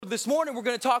this morning, we're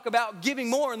going to talk about giving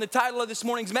more, and the title of this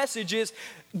morning's message is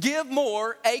Give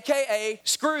More, a.k.a.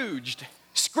 Scrooged.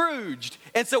 Scrooged.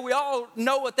 And so we all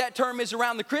know what that term is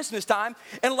around the Christmas time.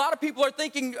 And a lot of people are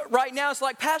thinking right now, it's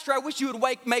like, Pastor, I wish you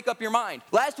would make up your mind.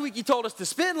 Last week you told us to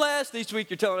spend less. This week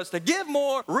you're telling us to give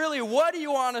more. Really, what do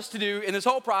you want us to do in this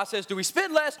whole process? Do we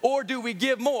spend less or do we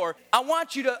give more? I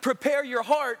want you to prepare your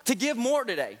heart to give more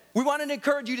today. We wanted to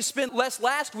encourage you to spend less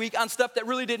last week on stuff that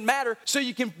really didn't matter so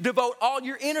you can devote all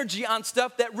your energy on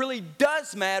stuff that really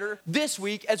does matter this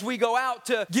week as we go out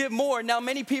to give more. Now,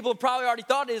 many people have probably already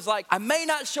thought it is like, I may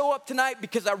not show up tonight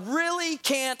because I really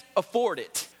can't afford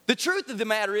it. The truth of the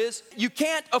matter is you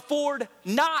can't afford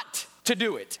not to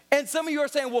do it. And some of you are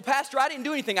saying, well, Pastor, I didn't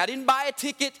do anything. I didn't buy a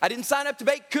ticket. I didn't sign up to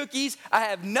bake cookies. I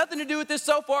have nothing to do with this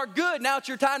so far. Good, now it's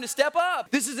your time to step up.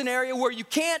 This is an area where you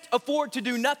can't afford to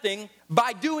do nothing.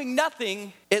 By doing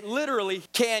nothing, it literally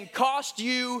can cost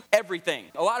you everything.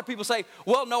 A lot of people say,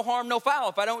 well, no harm, no foul.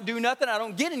 If I don't do nothing, I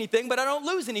don't get anything, but I don't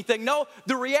lose anything. No,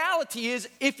 the reality is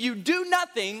if you do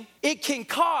nothing, it can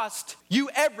cost you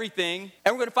everything.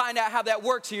 And we're going to find out how that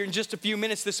works here in just a few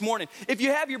minutes this morning. If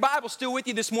you have your Bible still with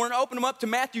you this morning, open them up to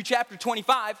Matthew chapter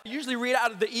 25. I usually read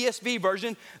out of the ESV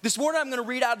version. This morning I'm going to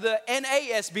read out of the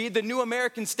NASB, the New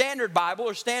American Standard Bible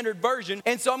or Standard Version.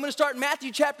 And so I'm going to start in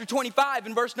Matthew chapter 25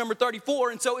 and verse number 34.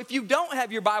 And so if you don't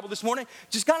have your Bible this morning,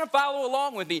 just kind of follow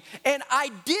along with me. And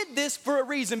I did this for a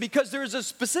reason because there's a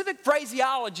specific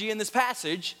phraseology in this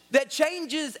passage that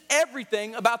changes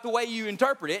everything about the way you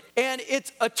interpret it. And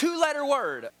it's a two-letter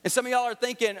word. And some of y'all are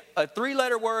thinking a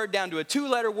three-letter word down to a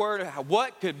two-letter word.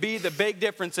 What could be the big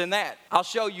difference in that? I'll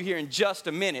show you here in just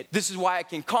a minute. This is why it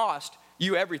can cost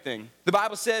you everything. The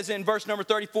Bible says in verse number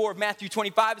 34 of Matthew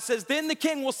 25, it says, then the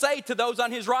king will say to those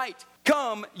on his right,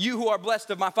 come, you who are blessed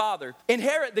of my Father.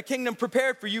 Inherit the kingdom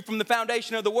prepared for you from the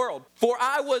foundation of the world. For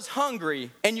I was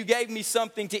hungry, and you gave me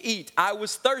something to eat. I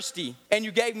was thirsty, and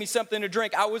you gave me something to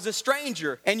drink. I was a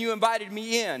stranger, and you invited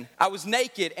me in. I was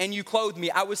naked, and you clothed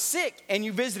me. I was sick, and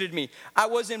you visited me. I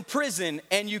was in prison,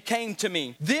 and you came to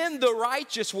me. Then the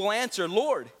righteous will answer,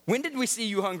 Lord, when did we see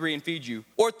you hungry and feed you,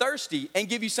 or thirsty and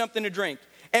give you something to drink?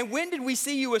 And when did we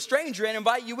see you a stranger and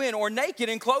invite you in, or naked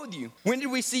and clothe you? When did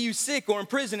we see you sick or in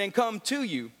prison and come to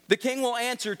you? The king will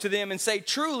answer to them and say,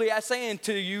 truly I say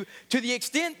unto you, to the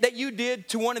extent that you did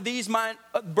to one of these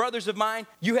brothers of mine,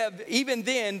 you have even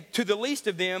then to the least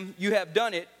of them, you have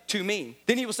done it to me.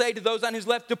 Then he will say to those on his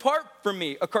left, depart from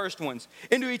me, accursed ones,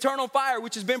 into eternal fire,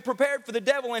 which has been prepared for the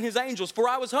devil and his angels. For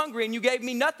I was hungry, and you gave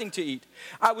me nothing to eat.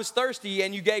 I was thirsty,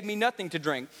 and you gave me nothing to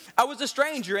drink. I was a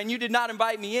stranger, and you did not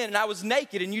invite me in. And I was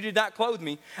naked, and you did not clothe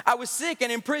me. I was sick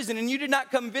and in prison, and you did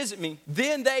not come visit me.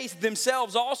 Then they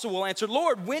themselves also will answer,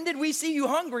 Lord, when did we see you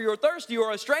hungry or thirsty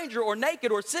or a stranger or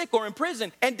naked or sick or in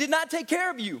prison and did not take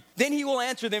care of you? Then he will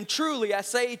answer them, truly I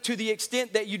say, to the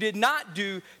extent that you did not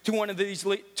do to one of these,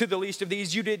 to the least of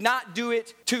these, you did not do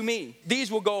it to me.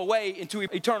 These will go away into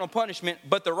eternal punishment,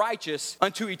 but the righteous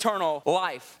unto eternal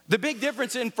life. The big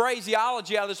difference in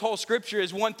phraseology out of this whole scripture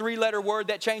is one three-letter word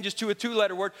that changes to a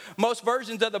two-letter word. Most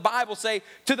versions of the Bible say,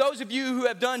 to those of you who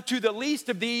have done to the least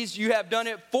of these, you have done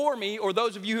it for me, or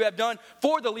those of you who have done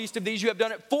for the least of these, you have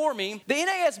done it for me. The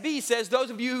NASB says, those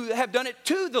of you who have done it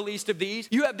to the least of these,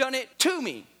 you have done it to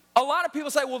me. A lot of people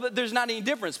say, well, there's not any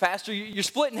difference, Pastor. You're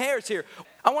splitting hairs here.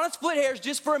 I want to split hairs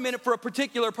just for a minute for a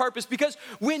particular purpose, because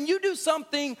when you do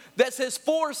something that says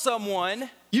for someone,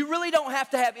 you really don't have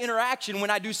to have interaction when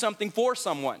I do something for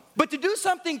someone. But to do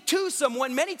something to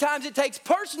someone, many times it takes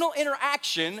personal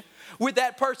interaction with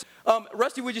that person.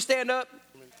 Rusty, would you stand up?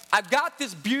 I've got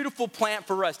this beautiful plant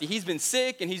for Rusty. He's been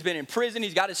sick and he's been in prison.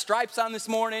 He's got his stripes on this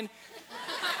morning.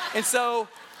 And so,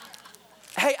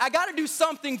 hey, I got to do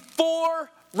something for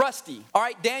Rusty. All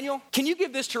right, Daniel, can you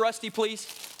give this to Rusty, please?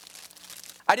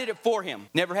 I did it for him.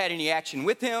 Never had any action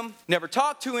with him. Never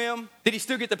talked to him. Did he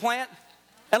still get the plant?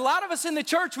 And a lot of us in the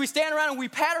church, we stand around and we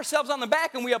pat ourselves on the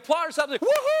back and we applaud ourselves. Like,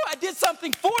 woohoo, I did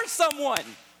something for someone.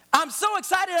 I'm so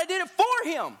excited I did it for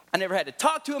him. I never had to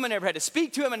talk to him. I never had to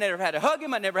speak to him. I never had to hug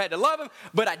him. I never had to love him.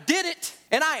 But I did it,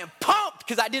 and I am pumped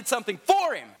because I did something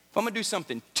for him. If I'm going to do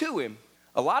something to him,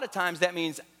 a lot of times that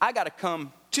means I got to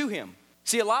come to him.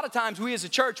 See, a lot of times we as a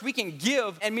church, we can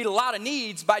give and meet a lot of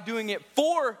needs by doing it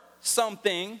for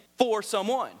something for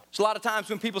someone. So a lot of times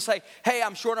when people say, hey,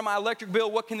 I'm short on my electric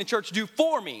bill, what can the church do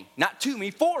for me? Not to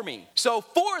me, for me. So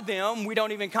for them, we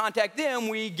don't even contact them.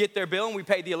 We get their bill and we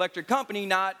pay the electric company,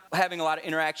 not having a lot of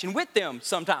interaction with them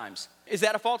sometimes. Is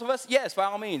that a fault of us? Yes, by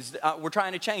all means. We're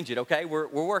trying to change it, okay? We're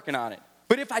working on it.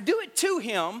 But if I do it to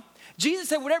him, Jesus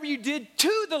said, whatever you did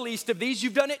to the least of these,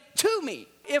 you've done it to me.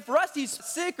 If Rusty's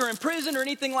sick or in prison or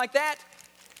anything like that,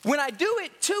 when I do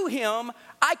it to him,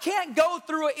 I can't go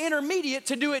through an intermediate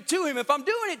to do it to him. If I'm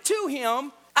doing it to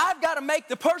him, I've got to make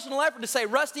the personal effort to say,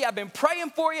 Rusty, I've been praying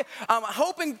for you. I'm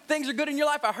hoping things are good in your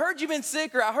life. I heard you've been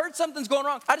sick, or I heard something's going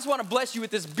wrong. I just want to bless you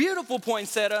with this beautiful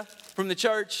poinsettia from the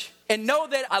church, and know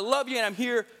that I love you and I'm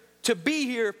here to be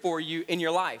here for you in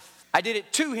your life. I did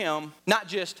it to him, not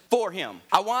just for him.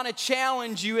 I want to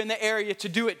challenge you in the area to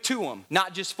do it to him,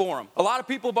 not just for him. A lot of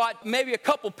people bought maybe a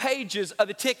couple pages of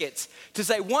the tickets to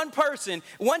say one person,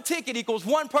 one ticket equals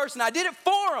one person. I did it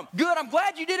for him. Good, I'm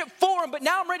glad you did it for him, but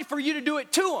now I'm ready for you to do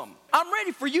it to him. I'm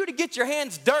ready for you to get your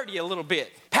hands dirty a little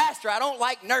bit. Pastor, I don't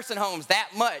like nursing homes that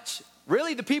much.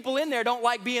 Really, the people in there don't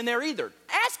like being there either.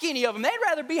 Ask any of them. They'd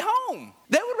rather be home.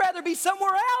 They would rather be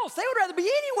somewhere else. They would rather be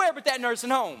anywhere but that nursing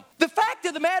home. The fact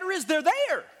of the matter is they're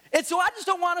there. And so I just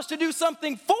don't want us to do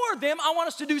something for them. I want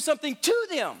us to do something to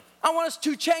them. I want us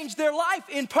to change their life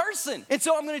in person. And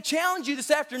so I'm going to challenge you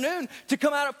this afternoon to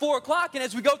come out at 4 o'clock. And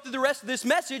as we go through the rest of this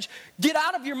message, get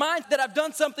out of your mind that I've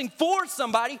done something for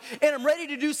somebody and I'm ready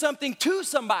to do something to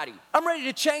somebody. I'm ready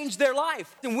to change their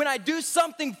life. And when I do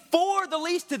something for the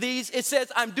least of these, it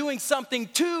says I'm doing something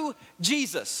to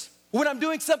Jesus. When I'm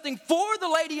doing something for the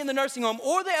lady in the nursing home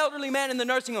or the elderly man in the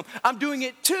nursing home, I'm doing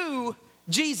it to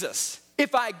Jesus.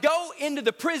 If I go into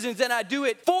the prisons and I do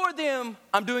it for them,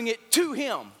 I'm doing it to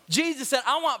him. Jesus said,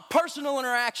 I want personal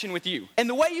interaction with you. And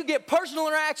the way you get personal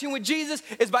interaction with Jesus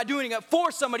is by doing it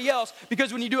for somebody else,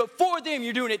 because when you do it for them,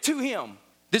 you're doing it to him.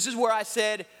 This is where I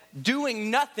said,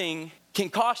 doing nothing can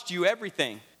cost you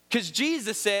everything. Because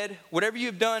Jesus said, whatever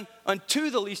you've done unto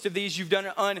the least of these, you've done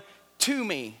it unto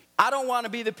me. I don't want to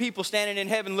be the people standing in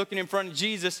heaven looking in front of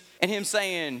Jesus and him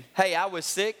saying, hey, I was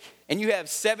sick and you have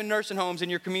 7 nursing homes in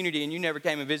your community and you never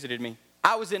came and visited me.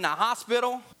 I was in a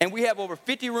hospital and we have over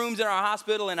 50 rooms in our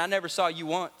hospital and I never saw you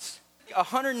once.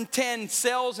 110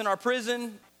 cells in our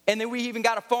prison, and then we even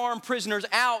got to farm prisoners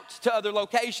out to other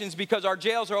locations because our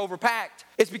jails are overpacked.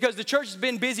 It's because the church has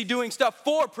been busy doing stuff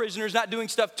for prisoners, not doing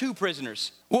stuff to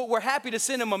prisoners. Well, we're happy to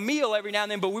send them a meal every now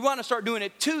and then, but we want to start doing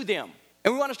it to them.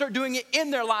 And we want to start doing it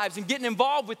in their lives and getting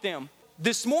involved with them.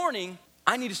 This morning,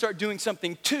 I need to start doing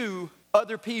something to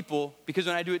other people, because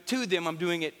when I do it to them, I'm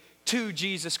doing it to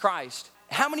Jesus Christ.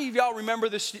 How many of y'all remember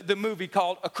the movie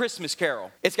called A Christmas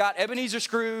Carol? It's got Ebenezer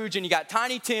Scrooge and you got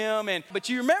Tiny Tim. But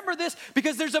you remember this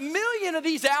because there's a million of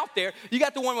these out there. You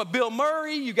got the one with Bill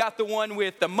Murray. You got the one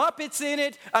with the Muppets in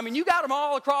it. I mean, you got them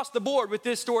all across the board with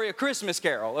this story, A Christmas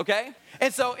Carol, okay?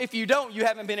 And so if you don't, you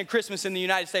haven't been in Christmas in the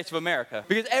United States of America,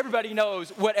 because everybody knows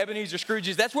what Ebenezer Scrooge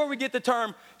is. That's where we get the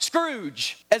term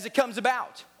Scrooge as it comes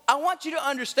about. I want you to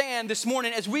understand this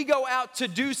morning, as we go out to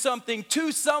do something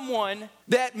to someone,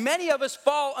 that many of us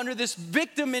fall under this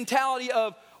victim mentality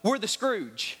of we're the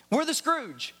Scrooge. We're the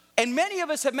Scrooge. And many of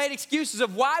us have made excuses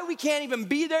of why we can't even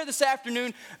be there this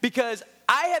afternoon, because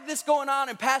I have this going on,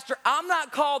 and Pastor, I'm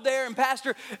not called there, and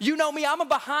Pastor, you know me, I'm a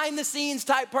behind the scenes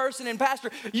type person, and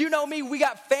Pastor, you know me, we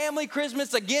got family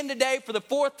Christmas again today for the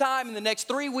 4th time in the next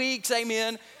 3 weeks,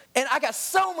 amen. And I got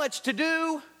so much to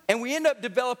do. And we end up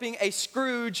developing a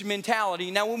Scrooge mentality.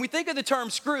 Now, when we think of the term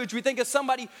Scrooge, we think of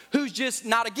somebody who's just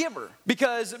not a giver.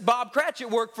 Because Bob Cratchit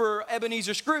worked for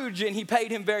Ebenezer Scrooge, and he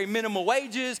paid him very minimal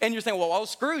wages. And you're saying, well, old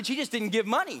Scrooge, he just didn't give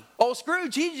money. Old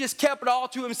Scrooge, he just kept it all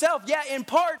to himself. Yeah, in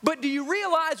part. But do you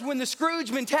realize when the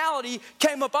Scrooge mentality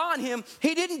came upon him,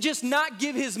 he didn't just not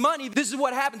give his money. This is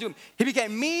what happened to him. He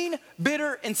became mean,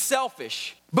 bitter, and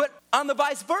selfish. But on the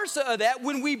vice versa of that,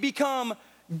 when we become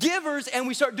givers and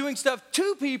we start doing stuff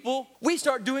to people, we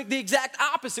start doing the exact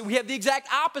opposite. We have the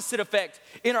exact opposite effect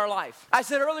in our life. I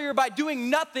said earlier, by doing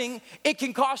nothing, it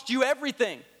can cost you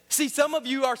everything. See, some of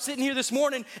you are sitting here this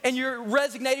morning and you're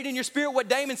resonated in your spirit what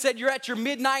Damon said. You're at your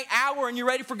midnight hour and you're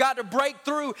ready for God to break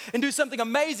through and do something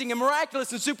amazing and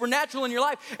miraculous and supernatural in your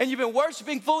life. And you've been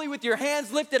worshiping fully with your hands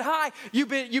lifted high. You've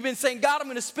been saying, God, I'm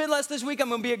going to spend less this week. I'm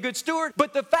going to be a good steward.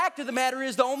 But the fact of the matter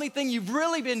is, the only thing you've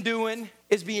really been doing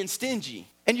is being stingy.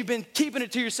 And you've been keeping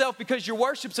it to yourself because your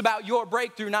worship's about your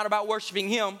breakthrough, not about worshiping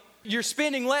him. Your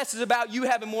spending less is about you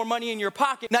having more money in your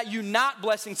pocket, not you not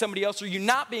blessing somebody else or you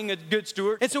not being a good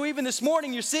steward. And so even this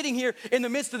morning, you're sitting here in the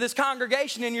midst of this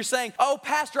congregation and you're saying, oh,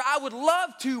 Pastor, I would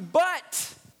love to,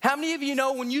 but... How many of you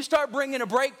know when you start bringing a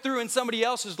breakthrough in somebody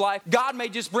else's life, God may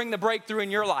just bring the breakthrough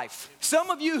in your life? Some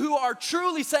of you who are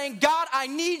truly saying, God, I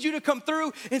need you to come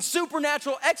through in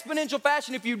supernatural, exponential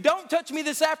fashion. If you don't touch me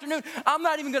this afternoon, I'm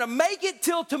not even going to make it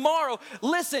till tomorrow.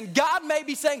 Listen, God may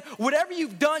be saying, whatever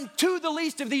you've done to the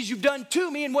least of these, you've done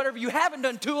to me, and whatever you haven't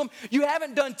done to them, you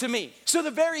haven't done to me. So the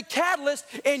very catalyst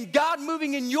in God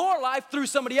moving in your life through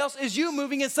somebody else is you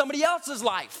moving in somebody else's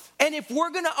life. And if we're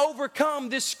going to overcome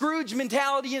this Scrooge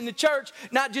mentality reality in the church,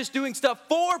 not just doing stuff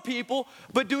for people,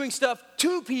 but doing stuff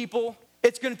to people,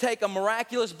 it's going to take a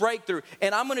miraculous breakthrough.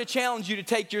 And I'm going to challenge you to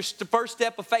take your first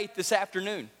step of faith this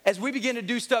afternoon as we begin to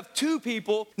do stuff to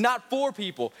people, not for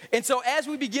people. And so as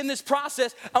we begin this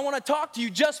process, I want to talk to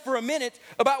you just for a minute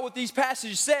about what these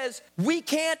passages says. We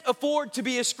can't afford to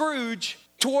be a Scrooge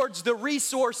towards the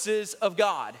resources of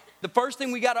God. The first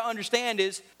thing we got to understand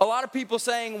is a lot of people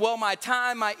saying, well, my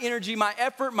time, my energy, my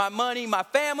effort, my money, my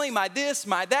family, my this,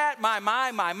 my that, my,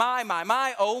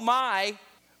 oh my.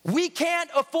 We can't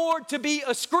afford to be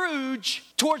a Scrooge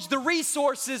towards the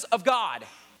resources of God.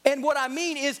 And what I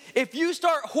mean is, if you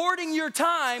start hoarding your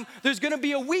time, there's going to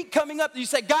be a week coming up that you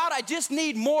say, God, I just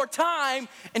need more time.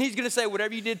 And he's going to say,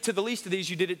 whatever you did to the least of these,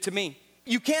 you did it to me.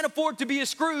 You can't afford to be a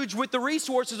Scrooge with the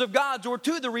resources of God's or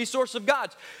to the resource of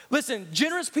God's. Listen,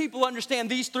 generous people understand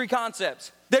these three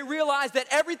concepts. They realize that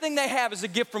everything they have is a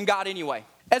gift from God anyway.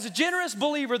 As a generous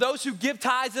believer, those who give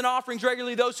tithes and offerings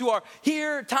regularly, those who are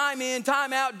here, time in,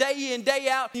 time out, day in, day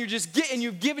out,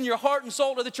 you've given your heart and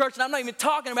soul to the church. And I'm not even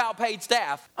talking about paid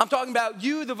staff. I'm talking about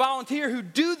you, the volunteer, who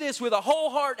do this with a whole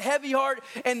heart, heavy heart,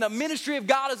 and the ministry of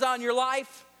God is on your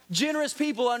life. Generous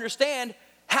people understand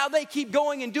how they keep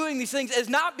going and doing these things is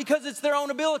not because it's their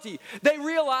own ability. They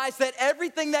realize that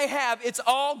everything they have, it's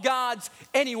all God's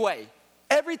anyway.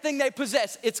 Everything they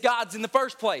possess, it's God's in the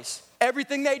first place.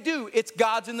 Everything they do, it's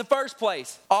God's in the first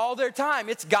place. All their time,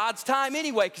 it's God's time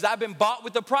anyway, because I've been bought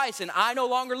with a price and I no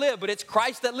longer live, but it's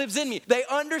Christ that lives in me. They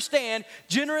understand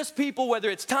generous people, whether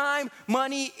it's time,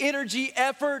 money, energy,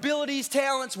 effort, abilities,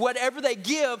 talents, whatever they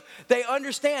give, they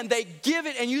understand they give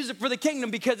it and use it for the kingdom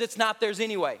because it's not theirs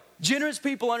anyway. Generous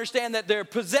people understand that their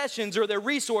possessions or their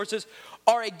resources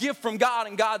are a gift from God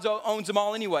and God owns them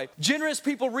all anyway. Generous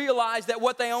people realize that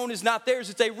what they own is not theirs.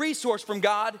 It's a resource from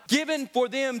God given for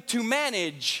them to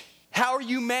manage. How are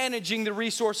you managing the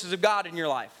resources of God in your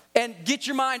life? And get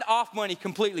your mind off money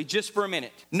completely just for a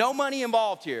minute. No money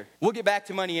involved here. We'll get back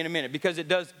to money in a minute because it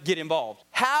does get involved.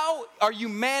 How are you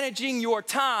managing your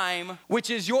time, which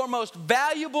is your most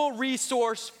valuable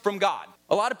resource from God?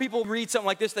 A lot of people read something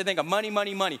like this, they think of money,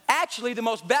 money, money. Actually, the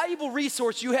most valuable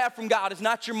resource you have from God is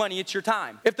not your money, it's your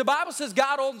time. If the Bible says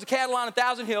God owns the cattle on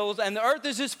 1,000 hills and the earth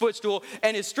is his footstool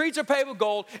and his streets are paved with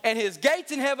gold and his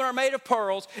gates in heaven are made of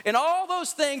pearls and all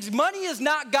those things, money is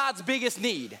not God's biggest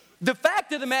need. The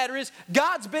fact of the matter is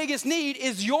God's biggest need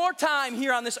is your time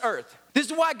here on this earth. This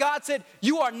is why God said,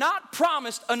 you are not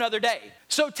promised another day.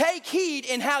 So take heed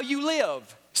in how you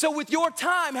live. So with your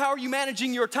time, how are you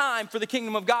managing your time for the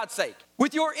kingdom of God's sake?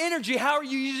 With your energy, how are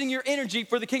you using your energy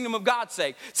for the kingdom of God's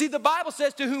sake? See, the Bible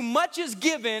says to whom much is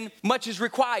given, much is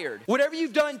required. Whatever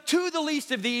you've done to the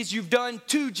least of these, you've done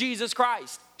to Jesus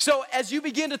Christ. So as you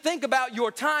begin to think about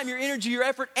your time, your energy, your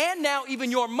effort, and now even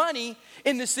your money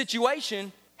in this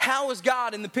situation, how is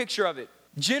God in the picture of it?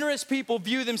 Generous people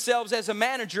view themselves as a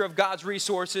manager of God's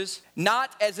resources,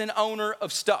 not as an owner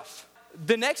of stuff.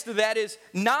 The next to that is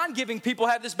non-giving people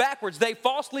have this backwards. They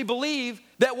falsely believe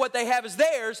that what they have is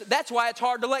theirs. That's why it's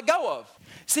hard to let go of.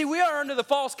 See, we are under the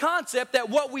false concept that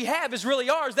what we have is really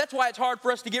ours. That's why it's hard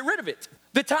for us to get rid of it.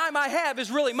 The time I have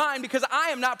is really mine because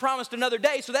I am not promised another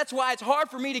day. So that's why it's hard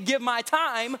for me to give my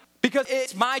time because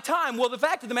it's my time. Well, the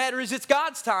fact of the matter is it's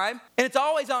God's time and it's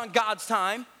always on God's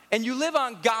time and you live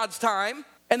on God's time.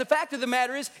 And the fact of the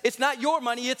matter is, it's not your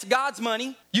money, it's God's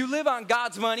money. You live on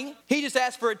God's money. He just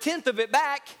asked for 1/10 of it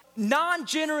back.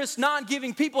 Non-generous,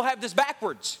 non-giving people have this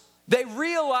backwards. They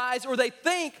realize or they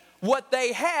think what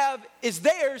they have is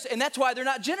theirs, and that's why they're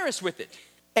not generous with it.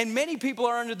 And many people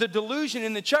are under the delusion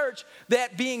in the church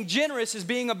that being generous is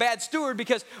being a bad steward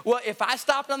because, well, if I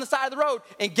stopped on the side of the road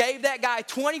and gave that guy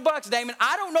 $20, Damon,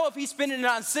 I don't know if he's spending it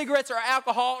on cigarettes or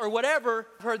alcohol or whatever.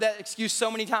 I've heard that excuse so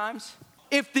many times.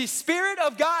 If the Spirit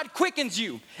of God quickens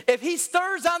you, if he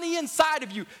stirs on the inside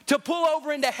of you to pull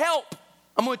over and to help,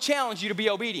 I'm going to challenge you to be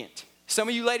obedient. Some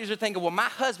of you ladies are thinking, well, my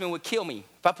husband would kill me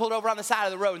if I pulled over on the side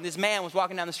of the road and this man was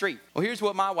walking down the street. Well, here's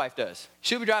what my wife does.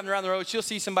 She'll be driving around the road. She'll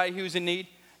see somebody who's in need.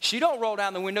 She don't roll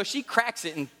down the window. She cracks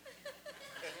it and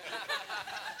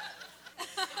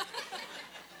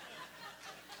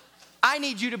I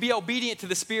need you to be obedient to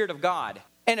the Spirit of God.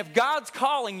 And if God's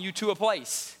calling you to a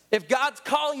place, if God's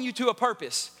calling you to a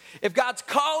purpose, if God's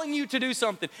calling you to do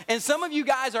something, and some of you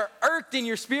guys are irked in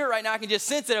your spirit right now, I can just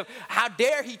sense it of how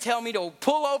dare he tell me to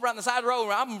pull over on the side of the road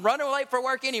when I'm running late for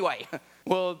work anyway.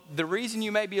 Well, the reason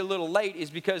you may be a little late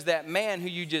is because that man who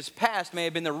you just passed may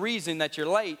have been the reason that you're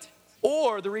late,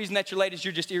 or the reason that you're late is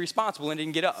you're just irresponsible and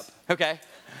didn't get up, okay?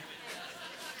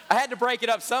 I had to break it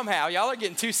up somehow. Y'all are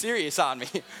getting too serious on me.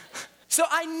 So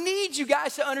I need you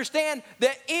guys to understand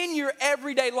that in your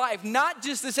everyday life, not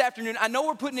just this afternoon, I know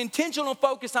we're putting intentional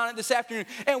focus on it this afternoon,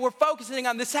 and we're focusing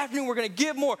on this afternoon, we're going to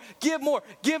give more, give more,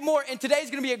 give more, and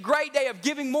today's going to be a great day of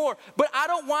giving more, but I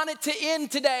don't want it to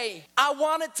end today. I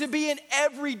want it to be an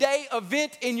everyday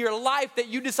event in your life that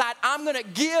you decide, I'm going to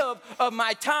give of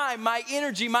my time, my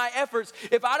energy, my efforts.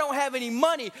 If I don't have any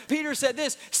money, Peter said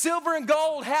this, silver and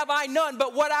gold have I none,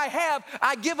 but what I have,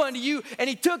 I give unto you. And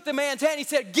he took the man's hand, he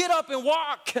said, get up and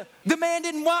walk. The man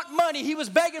didn't want money. He was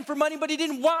begging for money, but he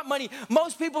didn't want money.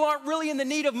 Most people aren't really in the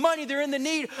need of money. They're in the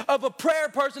need of a prayer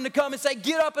person to come and say,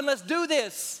 get up and let's do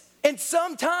this. And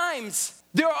sometimes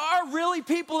there are really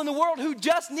people in the world who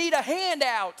just need a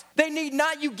handout. They need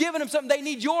not you giving them something. They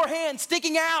need your hand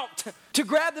sticking out to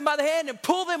grab them by the hand and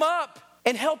pull them up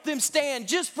and help them stand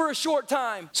just for a short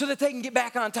time so that they can get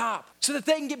back on top, so that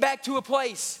they can get back to a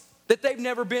place that they've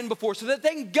never been before, so that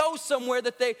they can go somewhere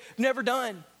that they've never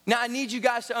done. Now, I need you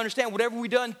guys to understand, whatever we've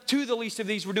done to the least of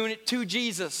these, we're doing it to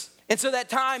Jesus. And so that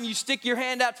time you stick your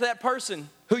hand out to that person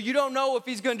who you don't know if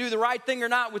he's going to do the right thing or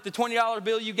not with the $20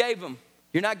 bill you gave him.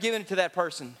 You're not giving it to that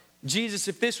person. Jesus,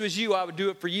 if this was you, I would do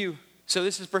it for you. So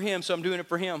this is for him, so I'm doing it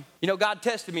for him. You know, God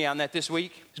tested me on that this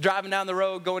week. I was driving down the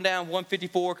road, going down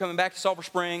 154, coming back to Sulphur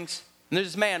Springs. And there's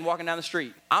this man walking down the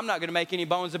street. I'm not going to make any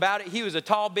bones about it. He was a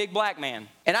tall, big black man.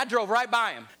 And I drove right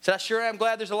by him. Said, I sure am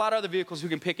glad there's a lot of other vehicles who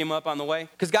can pick him up on the way.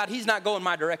 Because God, he's not going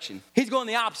my direction. He's going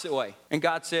the opposite way. And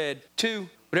God said,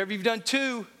 whatever you've done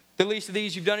to the least of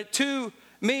these, you've done it to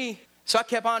me. So I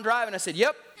kept on driving. I said,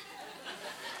 yep.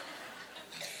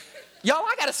 Y'all,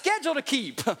 I got a schedule to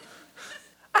keep.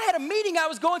 I had a meeting I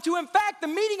was going to. In fact, the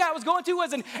meeting I was going to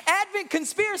was an Advent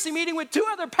conspiracy meeting with 2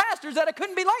 other pastors that I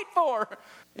couldn't be late for.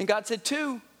 And God said,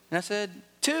 2. And I said,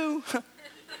 2. And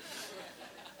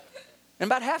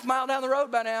about half a mile down the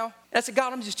road by now. And I said,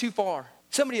 God, I'm just too far.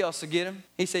 Somebody else will get him.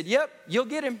 He said, yep, you'll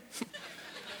get him.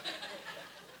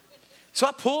 So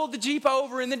I pulled the Jeep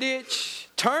over in the ditch,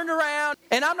 turned around,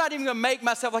 and I'm not even going to make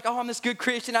myself like, oh, I'm this good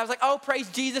Christian. I was like, oh, praise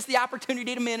Jesus, the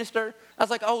opportunity to minister. I was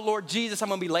like, oh, Lord Jesus, I'm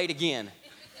going to be late again.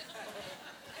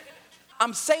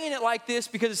 I'm saying it like this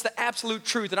because it's the absolute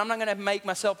truth, and I'm not going to make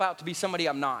myself out to be somebody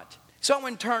I'm not. So I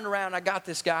went and turned around, and I got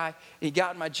this guy, and he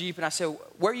got in my Jeep, and I said,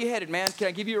 where are you headed, man? Can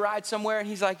I give you a ride somewhere? And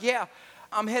he's like, yeah,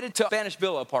 I'm headed to Spanish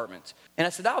Villa Apartments. And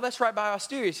I said, oh, that's right by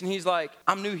Asturias. And he's like,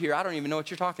 I'm new here. I don't even know what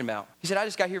you're talking about. He said, I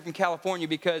just got here from California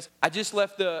because I just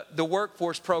left the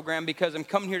workforce program because I'm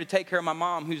coming here to take care of my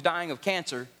mom who's dying of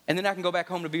cancer, and then I can go back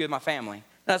home to be with my family.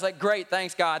 And I was like, great,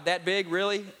 thanks, God. That big,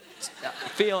 really?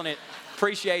 Feeling it.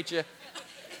 Appreciate you.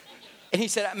 And he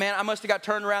said, man, I must have got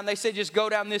turned around. They said, just go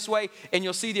down this way, and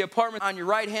you'll see the apartment on your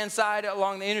right-hand side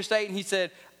along the interstate. And he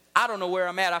said, I don't know where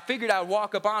I'm at. I figured I would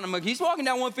walk up on him. He's walking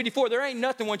down 154. There ain't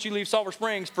nothing once you leave Sulphur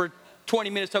Springs for 20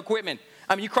 minutes to equipment.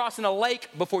 I mean, you're crossing a lake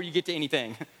before you get to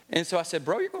anything. And so I said,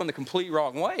 bro, you're going the complete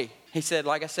wrong way. He said,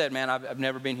 like I said, man, I've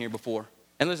never been here before.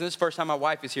 And listen, this is the first time my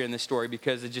wife is hearing this story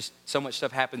because it just so much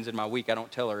stuff happens in my week. I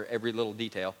don't tell her every little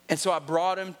detail. And so I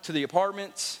brought him to the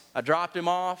apartments. I dropped him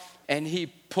off, and he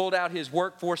pulled out his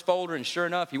workforce folder, and sure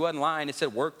enough, he wasn't lying. It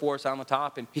said workforce on the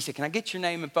top. And he said, can I get your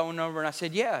name and phone number? And I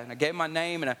said, yeah. And I gave him my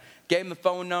name, and I gave him the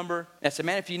phone number. And I said,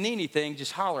 man, if you need anything,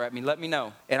 just holler at me. Let me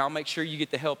know, and I'll make sure you get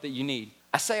the help that you need.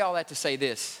 I say all that to say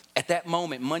this. At that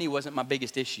moment, money wasn't my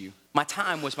biggest issue. My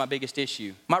time was my biggest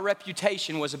issue. My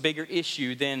reputation was a bigger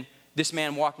issue than this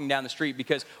man walking down the street,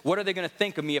 because what are they going to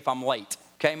think of me if I'm late?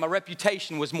 Okay, my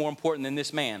reputation was more important than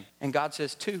this man. And God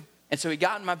says, 2. And so he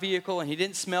got in my vehicle, and he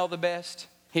didn't smell the best.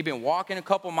 He'd been walking a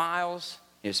couple miles.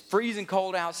 It was freezing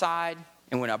cold outside.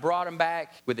 And when I brought him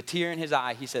back with a tear in his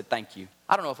eye, he said, thank you.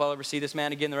 I don't know if I'll ever see this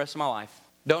man again the rest of my life.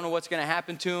 Don't know what's going to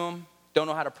happen to him. Don't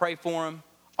know how to pray for him.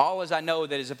 All as I know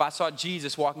that is if I saw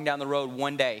Jesus walking down the road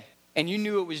one day, and you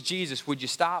knew it was Jesus, would you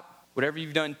stop? Whatever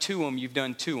you've done to him, you've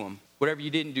done to him. Whatever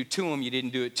you didn't do to him, you didn't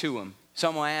do it to him. So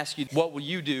I'm going to ask you, what will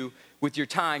you do with your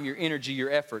time, your energy, your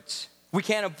efforts? We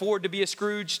can't afford to be a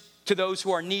Scrooge to those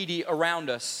who are needy around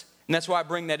us. And that's why I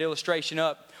bring that illustration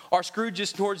up. Our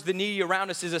Scrooges towards the needy around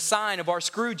us is a sign of our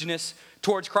Scroogeness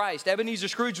towards Christ. Ebenezer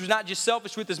Scrooge was not just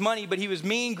selfish with his money, but he was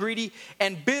mean, greedy,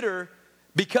 and bitter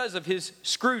because of his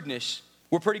Scroogeness.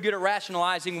 We're pretty good at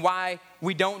rationalizing why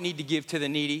we don't need to give to the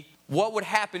needy. What would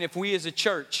happen if we as a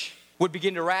church would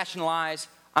begin to rationalize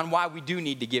on why we do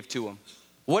need to give to them?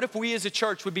 What if we as a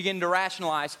church would begin to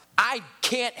rationalize, I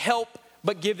can't help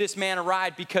but give this man a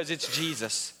ride because it's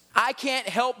Jesus. I can't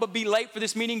help but be late for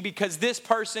this meeting because this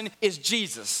person is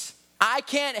Jesus. I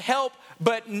can't help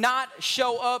but not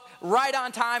show up right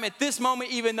on time at this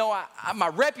moment, even though my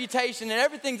reputation and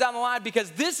everything's on the line,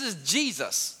 because this is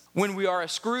Jesus. When we are a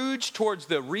Scrooge towards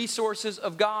the resources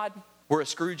of God, we're a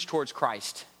Scrooge towards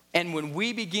Christ. And when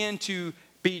we begin to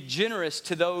be generous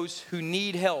to those who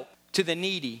need help, to the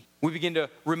needy, we begin to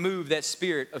remove that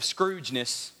spirit of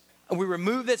Scroogeness. And we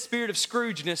remove that spirit of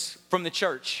Scroogeness from the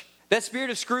church. That spirit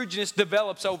of Scroogeness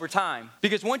develops over time.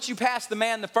 Because once you pass the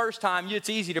man the first time, it's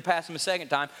easy to pass him a second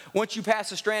time. Once you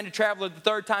pass a stranded traveler the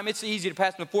third time, it's easy to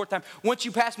pass him the fourth time. Once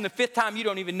you pass him the fifth time, you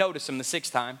don't even notice him the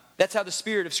sixth time. That's how the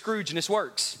spirit of Scroogeness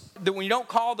works. That when you don't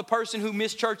call the person who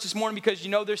missed church this morning because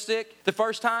you know they're sick the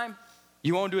first time,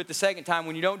 you won't do it the second time.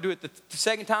 When you don't do it the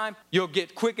second time, you'll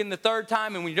get quickened the third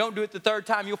time. And when you don't do it the third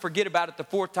time, you'll forget about it the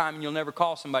fourth time and you'll never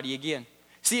call somebody again.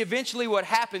 See, eventually what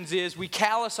happens is we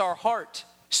callous our heart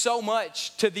so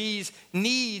much to these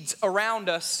needs around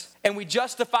us, and we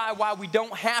justify why we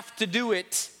don't have to do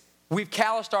it. We've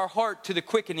calloused our heart to the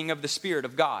quickening of the Spirit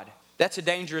of God. That's a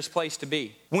dangerous place to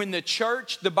be. When the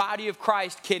church, the body of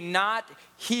Christ, cannot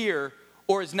hear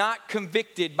or is not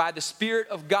convicted by the Spirit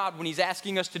of God when He's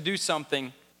asking us to do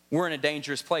something, we're in a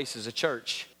dangerous place as a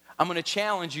church. I'm going to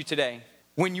challenge you today.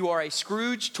 When you are a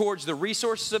Scrooge towards the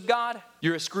resources of God,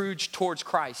 you're a Scrooge towards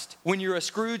Christ. When you're a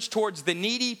Scrooge towards the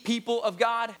needy people of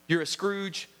God, you're a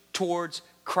Scrooge towards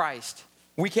Christ.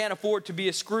 We can't afford to be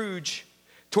a Scrooge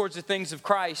towards the things of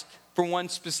Christ for one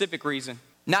specific reason.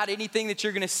 Not anything that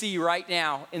you're going to see right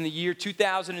now in the year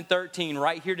 2013,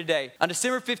 right here today. On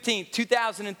December 15th,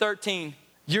 2013,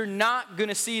 you're not going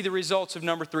to see the results of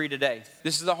number 3 today.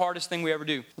 This is the hardest thing we ever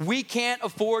do. We can't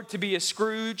afford to be a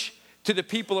Scrooge to the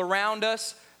people around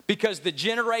us because the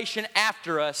generation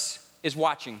after us is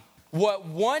watching. What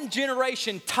one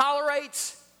generation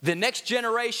tolerates, the next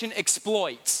generation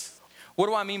exploits. What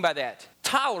do I mean by that?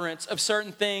 Tolerance of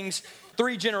certain things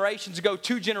 3 generations ago,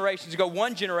 2 generations ago,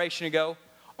 1 generation ago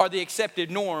are the accepted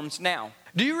norms now.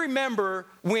 Do you remember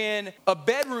when a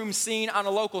bedroom scene on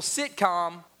a local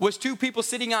sitcom was 2 people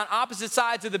sitting on opposite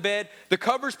sides of the bed, the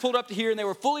covers pulled up to here, and they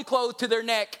were fully clothed to their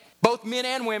neck, both men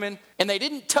and women, and they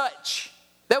didn't touch?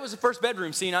 That was the first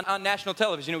bedroom scene on national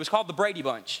television. It was called The Brady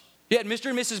Bunch. You had Mr.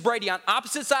 and Mrs. Brady on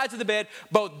opposite sides of the bed,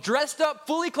 both dressed up,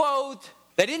 fully clothed.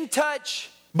 They didn't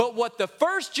touch. But what the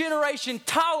first generation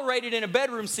tolerated in a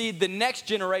bedroom scene, the next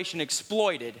generation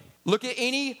exploited. Look at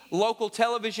any local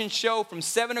television show from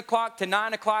 7 o'clock to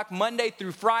 9 o'clock, Monday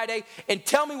through Friday, and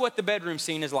tell me what the bedroom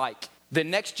scene is like. The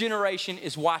next generation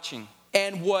is watching.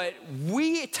 And what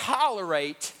we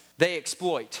tolerate, they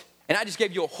exploit. And I just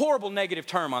gave you a horrible negative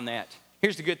term on that.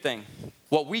 Here's the good thing.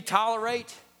 What we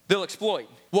tolerate, they'll exploit.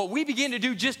 What we begin to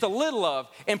do just a little of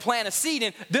and plant a seed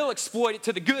in, they'll exploit it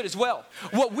to the good as well.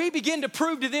 What we begin to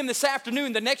prove to them this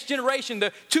afternoon, the next generation,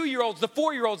 the 2-year-olds, the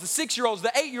 4-year-olds, the 6-year-olds,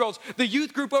 the 8-year-olds, the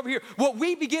youth group over here, what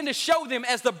we begin to show them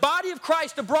as the body of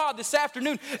Christ abroad this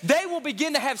afternoon, they will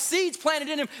begin to have seeds planted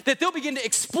in them that they'll begin to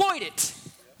exploit it.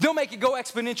 They'll make it go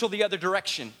exponential the other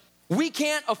direction. We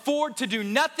can't afford to do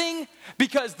nothing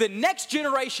because the next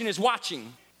generation is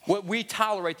watching. What we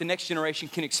tolerate, the next generation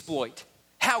can exploit.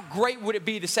 How great would it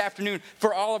be this afternoon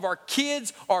for all of our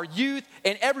kids, our youth,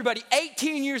 and everybody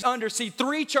 18 years under see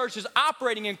 3 churches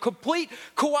operating in complete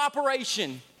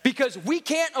cooperation, because we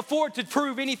can't afford to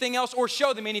prove anything else or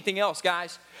show them anything else,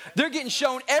 guys. They're getting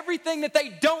shown everything that they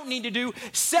don't need to do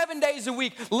 7 days a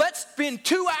week. Let's spend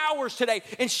 2 hours today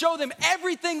and show them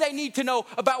everything they need to know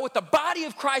about what the body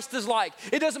of Christ is like.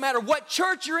 It doesn't matter what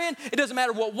church you're in. It doesn't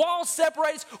matter what walls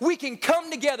separate us. We can come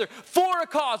together for a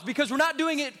cause because we're not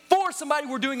doing it for somebody.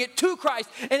 We're doing it to Christ.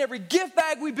 And every gift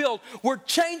bag we build, we're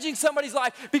changing somebody's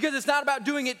life because it's not about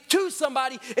doing it to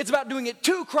somebody. It's about doing it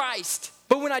to Christ.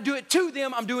 But when I do it to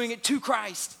them, I'm doing it to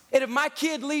Christ. And if my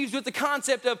kid leaves with the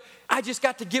concept of, I just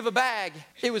got to give a bag,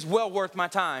 it was well worth my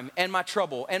time and my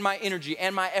trouble and my energy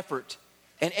and my effort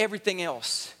and everything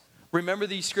else. Remember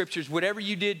these scriptures. Whatever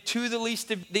you did to the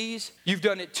least of these, you've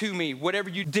done it to me. Whatever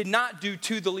you did not do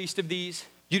to the least of these,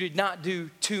 you did not do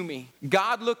to me.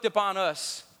 God looked upon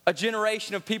us, a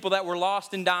generation of people that were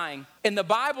lost and dying. And the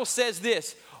Bible says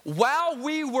this, while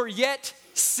we were yet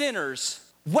sinners,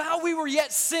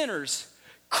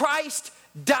 Christ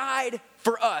died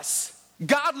for us.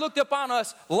 God looked upon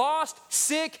us, lost,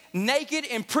 sick, naked,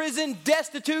 in prison,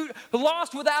 destitute,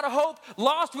 lost without a hope,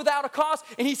 lost without a cause.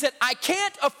 And he said, I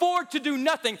can't afford to do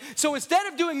nothing. So instead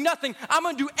of doing nothing, I'm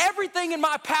going to do everything in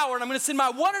my power. And I'm going to send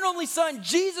my one and only son,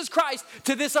 Jesus Christ,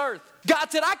 to this earth.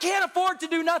 God said, I can't afford to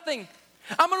do nothing.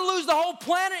 I'm going to lose the whole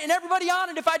planet and everybody on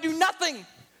it if I do nothing.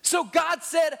 So God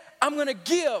said, I'm going to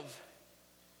give.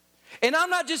 And I'm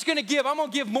not just going to give. I'm going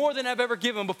to give more than I've ever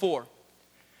given before.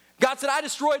 God said, I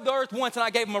destroyed the earth once and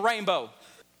I gave him a rainbow.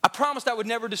 I promised I would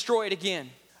never destroy it again.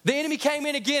 The enemy came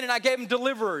in again, and I gave him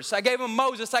deliverers. I gave him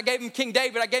Moses. I gave him King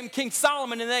David. I gave him King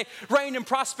Solomon, and they reigned in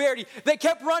prosperity. They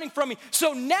kept running from me.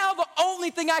 So now the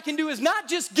only thing I can do is not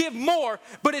just give more,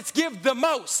 but it's give the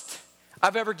most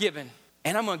I've ever given.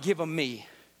 And I'm going to give them me,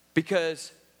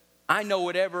 because I know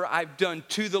whatever I've done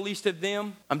to the least of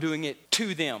them, I'm doing it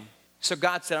to them. So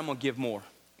God said, I'm going to give more.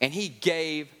 And he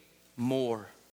gave more.